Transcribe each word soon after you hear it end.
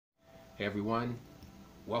Hey everyone,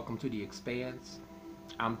 welcome to The Expanse.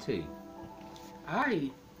 I'm T.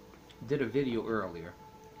 I did a video earlier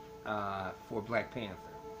for Black Panther,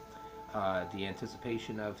 the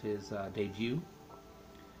anticipation of his debut,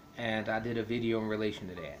 and I did a video in relation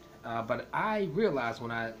to that. But I realized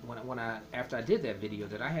when I after I did that video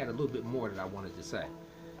that I had a little bit more that I wanted to say.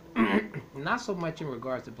 Not so much in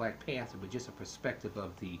regards to Black Panther, but just a perspective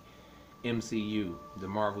of the MCU, the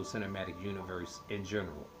Marvel Cinematic Universe in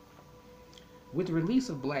general. With the release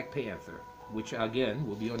of Black Panther, which again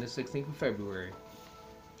will be on the 16th of February,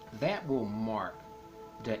 that will mark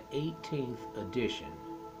the 18th edition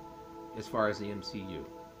as far as the MCU.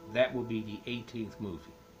 That will be the 18th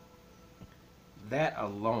movie. That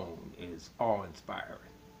alone is awe inspiring.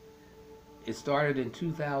 It started in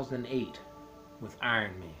 2008 with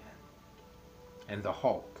Iron Man and the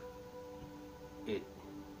Hulk. It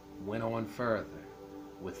went on further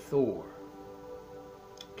with Thor,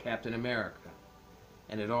 Captain America,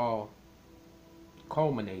 and it all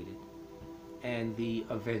culminated in the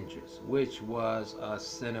Avengers, which was a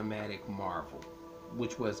cinematic marvel,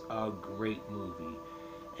 which was a great movie,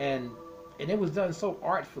 and it was done so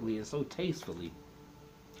artfully and so tastefully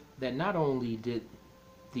that not only did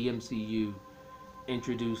the MCU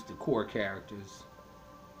introduce the core characters,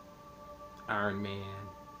 Iron Man,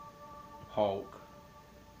 Hulk,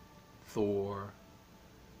 Thor,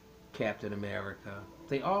 Captain America,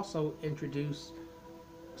 they also introduced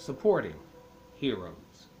supporting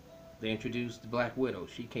heroes. They introduced Black Widow,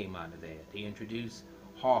 she came out of that. They introduced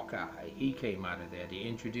Hawkeye, he came out of that. They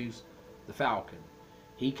introduced the Falcon,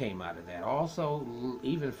 he came out of that. Also,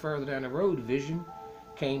 even further down the road, Vision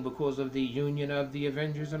came because of the union of the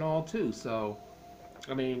Avengers and all too. So,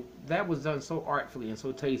 I mean, that was done so artfully and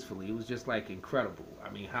so tastefully. It was just like incredible. I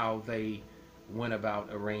mean, how they went about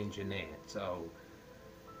arranging that. So,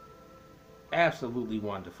 absolutely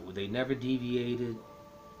wonderful. They never deviated.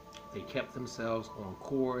 They kept themselves on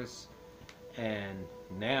course, and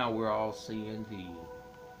now we're all seeing the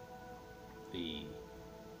the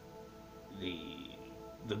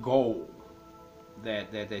the gold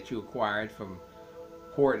that you acquired from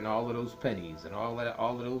hoarding all of those pennies and all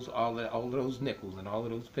of those nickels and all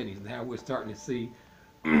of those pennies. Now we're starting to see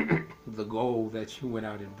the gold that you went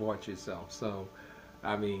out and bought yourself. So,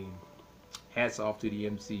 I mean, hats off to the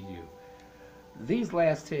MCU. These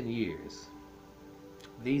last 10 years,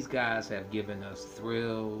 these guys have given us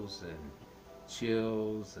thrills and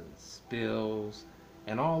chills and spills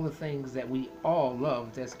and all the things that we all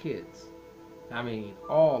loved as kids. I mean,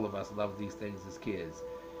 all of us loved these things as kids.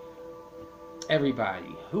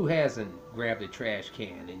 Everybody who hasn't grabbed a trash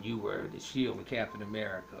can and you were the shield of Captain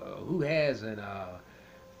America, who hasn't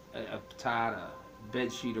tied a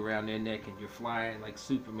bed sheet around their neck and you're flying like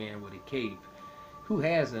Superman with a cape, who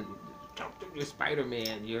hasn't jumped up your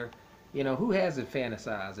Spider-Man, who hasn't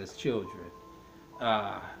fantasized as children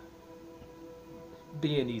uh,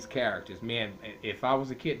 being these characters? Man, if I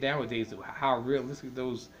was a kid nowadays, how realistic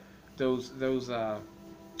those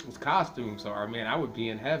costumes are, man, I would be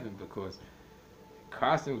in heaven, because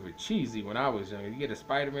costumes were cheesy when I was young. You get a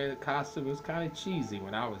Spider-Man costume, it was kind of cheesy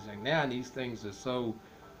when I was young. Now these things are so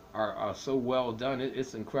well done.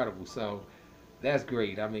 It's incredible. So that's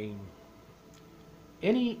great. I mean,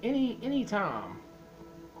 any time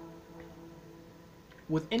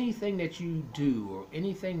with anything that you do or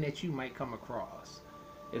anything that you might come across,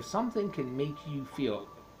 if something can make you feel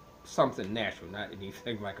something natural, not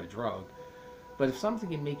anything like a drug, but if something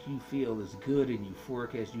can make you feel as good and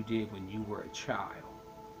euphoric as you did when you were a child,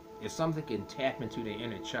 if something can tap into the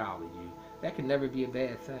inner child in you, that can never be a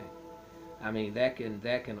bad thing. I mean, that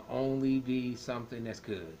can only be something that's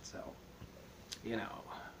good. So, you know,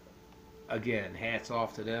 again, hats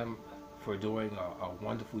off to them for doing a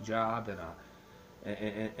wonderful job in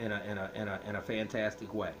a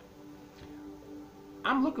fantastic way.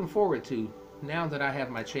 I'm looking forward to, now that I have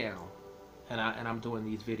my channel and I'm doing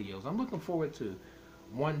these videos, I'm looking forward to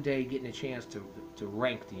one day getting a chance to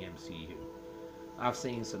rank the MCU. I've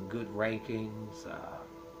seen some good rankings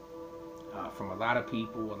from a lot of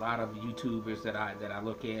people, a lot of YouTubers that I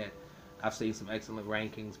look at. I've seen some excellent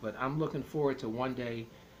rankings, but I'm looking forward to one day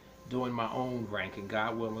doing my own ranking.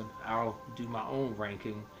 God willing, I'll do my own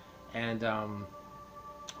ranking, and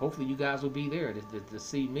hopefully you guys will be there to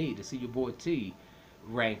see me, to see your boy T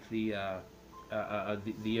rank the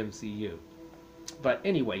MCU. But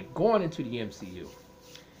anyway, going into the MCU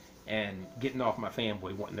and getting off my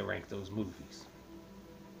fanboy wanting to rank those movies,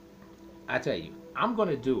 I tell you, I'm going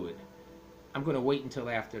to do it. I'm going to wait until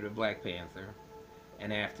after the Black Panther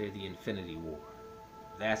and after the Infinity War.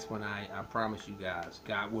 That's when I promise you guys,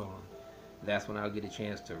 God willing, that's when I'll get a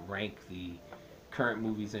chance to rank current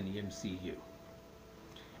movies in the MCU.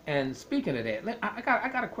 And speaking of that, I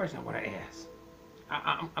got a question I want to ask.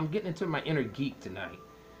 I'm getting into my inner geek tonight.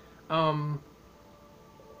 Um,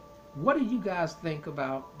 what do you guys think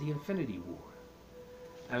about the Infinity War?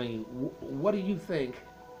 I mean, what do you think?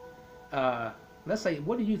 Uh, let's say,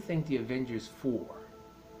 what do you think the Avengers 4?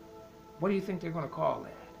 What do you think they're going to call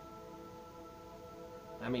that?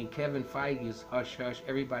 I mean, Kevin Feige is hush hush.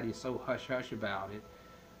 Everybody is so hush hush about it.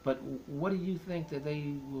 But what do you think that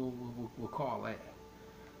they will call that?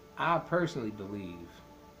 I personally believe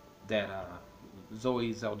that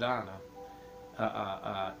Zoe Saldana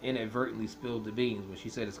inadvertently spilled the beans when she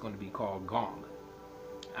said it's going to be called Gauntlet.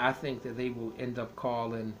 I think that they will end up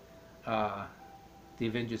calling uh, the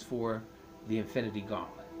Avengers 4 the Infinity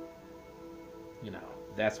Gauntlet. You know,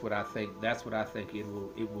 that's what I think. That's what I think it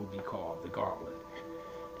will be called, the Gauntlet.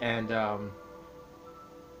 And I'm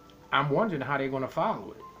wondering how they're going to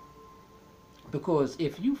follow it, because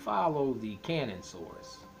if you follow the canon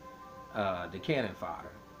source, the cannon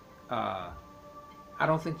fodder, uh, I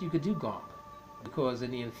don't think you could do Gauntlet, because in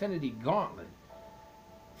the Infinity Gauntlet,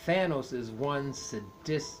 Thanos is one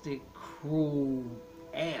sadistic, cruel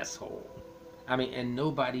asshole. I mean, and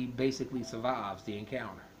nobody basically survives the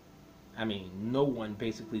encounter. I mean, no one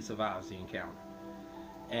basically survives the encounter.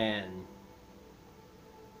 And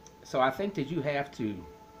so I think that you have to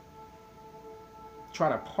try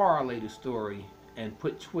to parlay the story and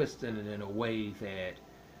put twists in it in a way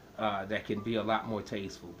that that can be a lot more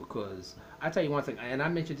tasteful. Because I tell you one thing, and I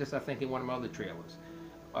mentioned this I think in one of my other trailers.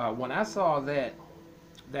 When I saw that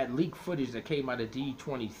leaked footage that came out of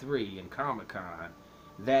D23 and Comic Con,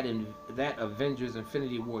 that Avengers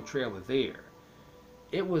Infinity War trailer there,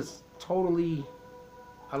 it was totally,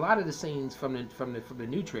 a lot of the scenes from the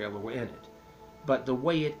new trailer were in it, but the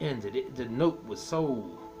way it ended, the note was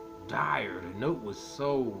so dire. The note was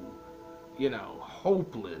so,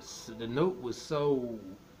 hopeless. The note was so,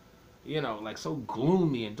 like so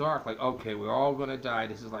gloomy and dark. Like, okay, we're all gonna die.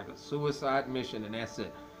 This is like a suicide mission, and that's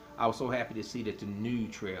it. I was so happy to see that the new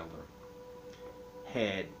trailer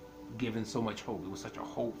had given so much hope. It was such a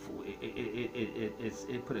hopeful.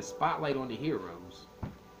 It put a spotlight on the heroes,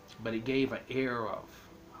 but it gave an air of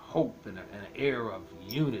hope and an air of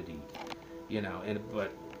unity. And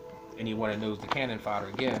anyone that knows the cannon fodder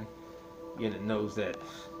again, knows that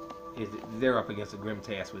they're up against a grim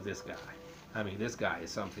task with this guy. I mean, this guy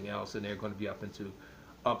is something else, and they're going to be up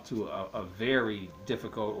to a very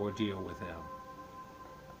difficult ordeal with him.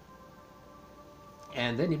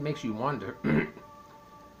 And then it makes you wonder,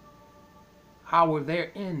 how will their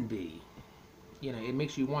end be? It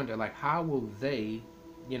makes you wonder, like, how will they,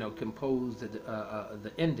 compose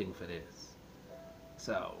the ending for this?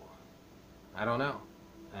 So, I don't know.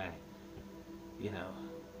 You know,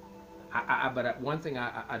 but one thing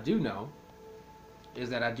I do know is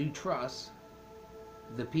that I do trust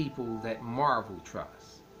the people that Marvel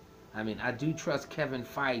trusts. I mean, I do trust Kevin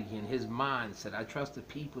Feige and his mindset. I trust the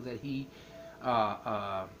people that he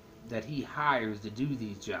hires to do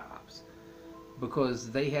these jobs, because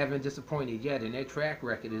they haven't disappointed yet, and their track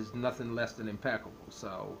record is nothing less than impeccable.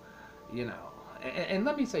 So, and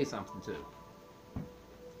let me say something too.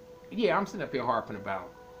 Yeah, I'm sitting up here harping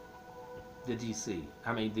about the DC.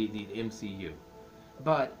 I mean, the MCU.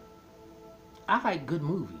 But I like good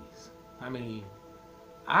movies. I mean,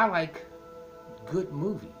 I like good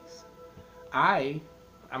movies. I'm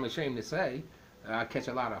ashamed to say, I catch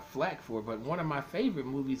a lot of flack for it, but one of my favorite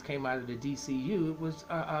movies came out of the DCU. It was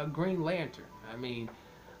Green Lantern. I mean,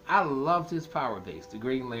 I loved his power base, the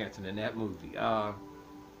Green Lantern, in that movie.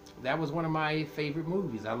 That was one of my favorite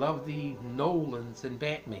movies. I love the Nolans and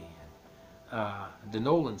Batman. The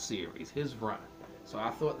Nolan series, his run. So I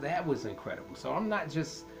thought that was incredible. So I'm not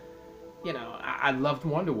just, I loved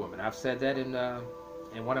Wonder Woman. I've said that in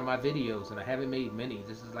one of my videos, and I haven't made many.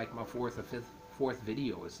 This is like my fourth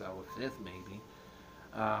video or so, or fifth maybe.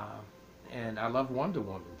 And I love Wonder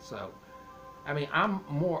Woman. So, I mean, I'm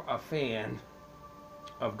more a fan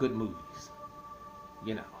of good movies.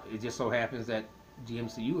 It just so happens that the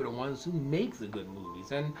MCU are the ones who make the good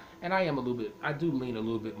movies, and I do lean a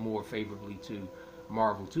little bit more favorably to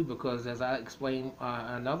Marvel too, because as I explained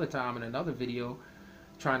another time in another video,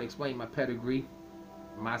 trying to explain my pedigree,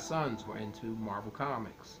 my sons were into Marvel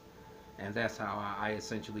Comics, and that's how I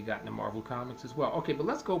essentially got into Marvel Comics as well. Okay, but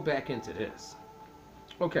let's go back into this.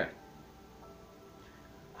 Okay,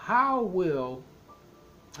 how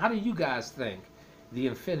do you guys think the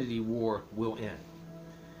Infinity War will end?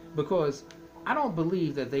 Because I don't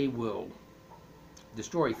believe that they will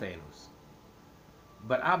destroy Thanos,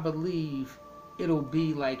 but I believe it'll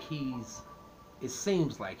be like it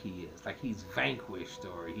seems like he is, like he's vanquished,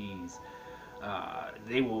 or he's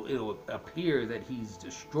It'll appear that he's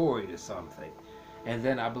destroyed or something, and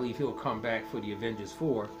then I believe he'll come back for the Avengers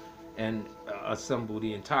 4 and assemble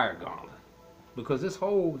the entire gauntlet. Because this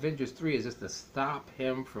whole Avengers 3 is just to stop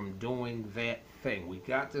him from doing that thing. We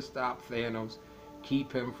got to stop Thanos,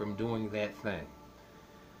 keep him from doing that thing.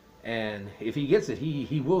 And if he gets it,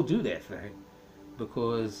 he will do that thing.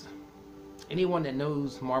 Because anyone that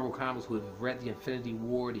knows Marvel Comics, who have read the Infinity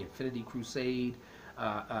War, the Infinity Crusade,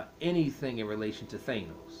 anything in relation to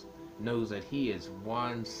Thanos, knows that he is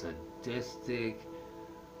one sadistic,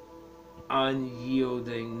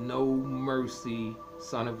 unyielding, no mercy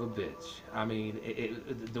son of a bitch. I mean,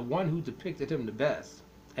 the one who depicted him the best,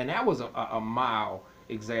 and that was a mild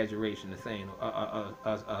exaggeration of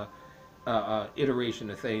Thanos, iteration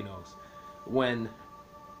of Thanos, when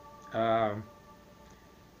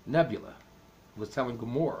Nebula was telling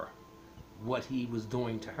Gamora what he was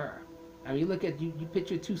doing to her. I mean, look at you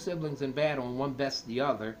picture two siblings in battle and one bests the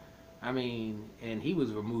other. I mean, and he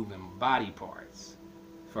was removing body parts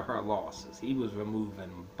for her losses. He was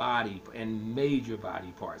removing body and major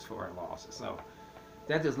body parts for her losses. So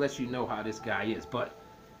that just lets you know how this guy is. But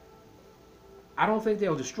I don't think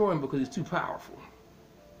they'll destroy him because he's too powerful.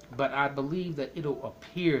 But I believe that it'll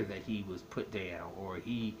appear that he was put down or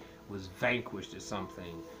he was vanquished or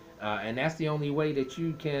something. And that's the only way that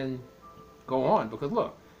you can go on. Because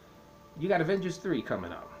look, you got Avengers 3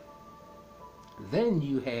 coming up. Then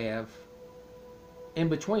you have, in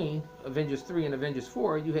between Avengers 3 and Avengers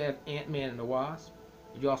 4, you have Ant-Man and the Wasp.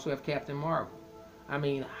 You also have Captain Marvel. I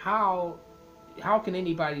mean, how can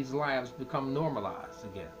anybody's lives become normalized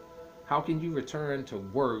again? How can you return to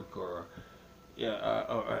work or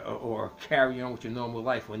carry on with your normal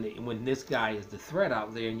life when this guy is the threat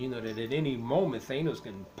out there, and you know that at any moment Thanos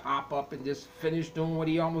can pop up and just finish doing what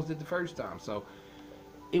he almost did the first time? So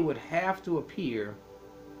it would have to appear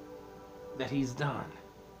that he's done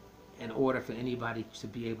in order for anybody to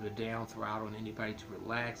be able to down throttle and anybody to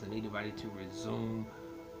relax and anybody to resume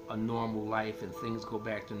a normal life and things go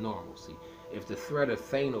back to normalcy. If the threat of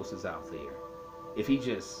Thanos is out there, if he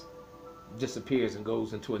just disappears and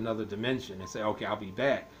goes into another dimension and say, okay, I'll be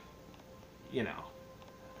back, you know,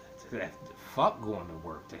 fuck going to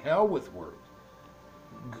work, to hell with work.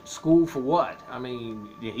 School for what? I mean,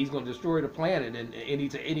 he's going to destroy the planet in any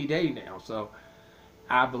day now. So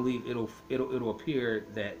I believe it'll appear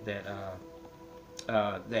that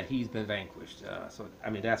he's been vanquished. So I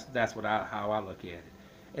mean, that's how I look at it.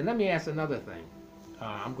 And let me ask another thing.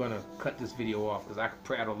 I'm going to cut this video off because I could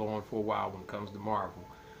prattle on for a while when it comes to Marvel.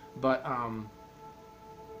 But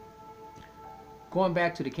going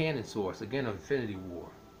back to the canon source again of Infinity War,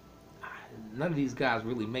 none of these guys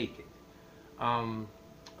really make it.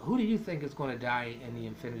 Who do you think is going to die in the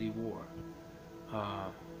Infinity War?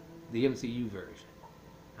 The MCU version.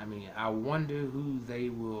 I mean, I wonder who they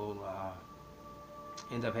will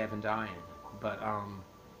end up having dying. But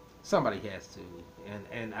somebody has to.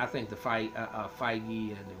 And I think the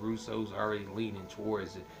Feige and the Russos are already leaning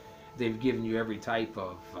towards it. They've given you every type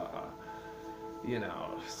of,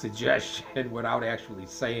 suggestion without actually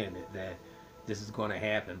saying it that this is going to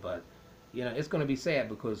happen. But, it's going to be sad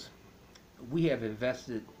because we have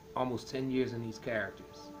invested almost 10 years in these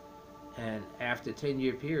characters. And after a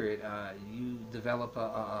 10-year period, you develop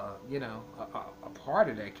a part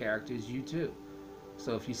of that character is you too.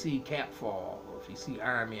 So if you see Cap fall, or if you see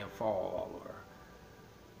Iron Man fall, or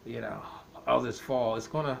others fall, it's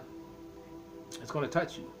gonna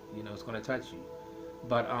touch you. It's gonna touch you.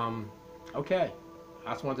 But okay,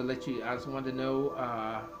 I just wanted to know.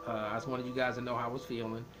 I just wanted you guys to know how I was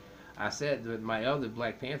feeling. I said that my other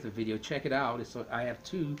Black Panther video, check it out. I have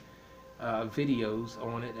 2 videos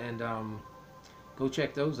on it, and go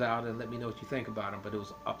check those out and let me know what you think about them. But it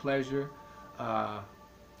was a pleasure.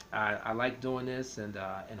 I like doing this, and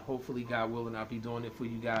hopefully, God willing, I'll be doing it for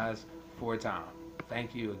you guys for a time.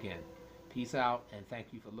 Thank you again. Peace out, and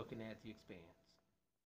thank you for looking at The Expanse.